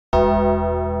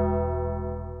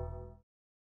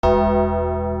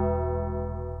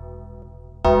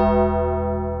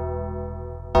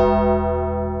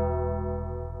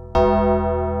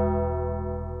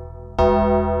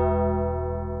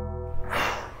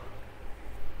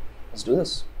let's do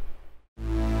this.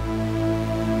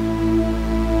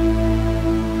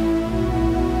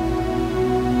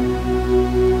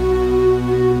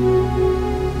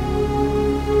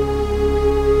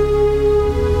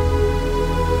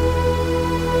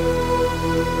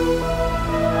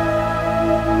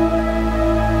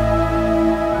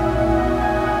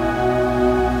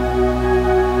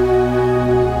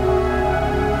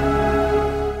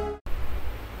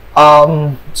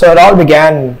 So it all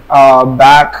began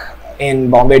back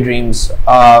in Bombay Dreams.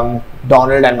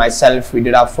 Donald and myself, we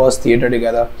did our first theatre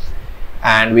together,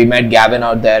 and we met Gavin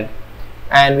out there,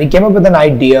 and we came up with an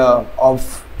idea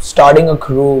of starting a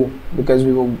crew, because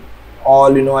we were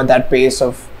all, you know, at that pace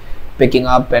of picking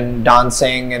up and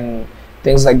dancing and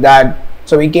things like that.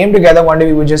 So we came together one day.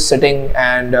 We were just sitting,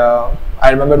 and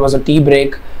I remember it was a tea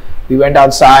break. We went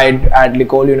outside at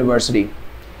Licol University,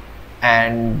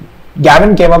 and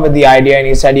Gavin came up with the idea, and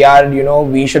he said, yeah, you know,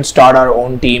 we should start our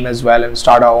own team as well and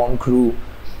start our own crew,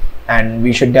 and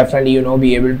we should definitely, you know,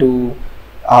 be able to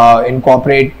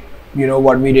incorporate, you know,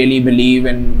 what we really believe,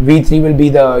 and we three will be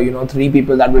the, you know, three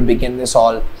people that will begin this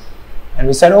all. And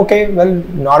we said, okay, well,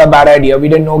 not a bad idea. We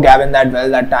didn't know Gavin that well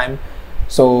that time,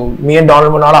 so me and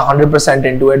Donald were not 100%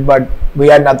 into it, but we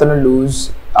had nothing to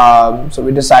lose. So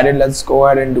we decided, let's go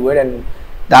ahead and do it, and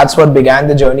that's what began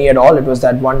the journey at all. It was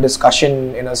that one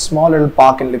discussion in a small little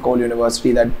park in Licol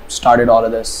University that started all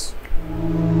of this.